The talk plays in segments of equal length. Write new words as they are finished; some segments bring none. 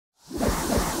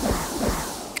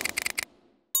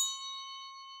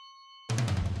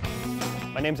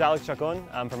My name's Alex Chacon.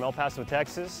 I'm from El Paso,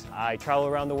 Texas. I travel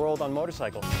around the world on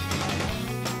motorcycles.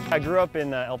 I grew up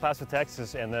in El Paso,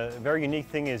 Texas, and the very unique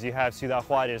thing is you have Ciudad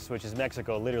Juarez, which is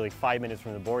Mexico, literally 5 minutes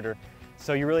from the border.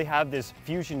 So you really have this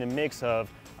fusion and mix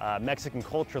of Mexican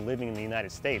culture living in the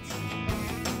United States.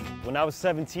 When I was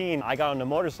 17, I got on a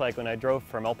motorcycle and I drove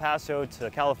from El Paso to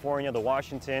California to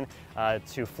Washington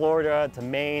to Florida to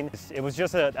Maine. It was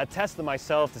just a test of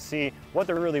myself to see what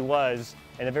there really was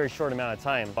in a very short amount of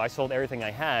time. I sold everything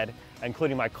I had,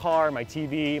 including my car, my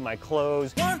TV, my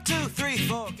clothes. 1, 2, 3,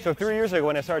 4. So 3 years ago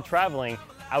when I started traveling,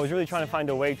 I was really trying to find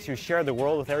a way to share the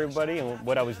world with everybody and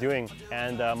what I was doing.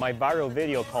 And my viral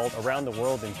video called Around the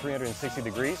World in 360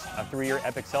 Degrees, a 3-year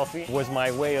epic selfie, was my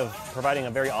way of providing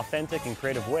a very authentic and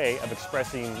creative way of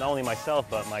expressing not only myself,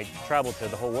 but my travel to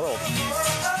the whole world.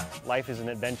 Life is an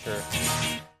adventure.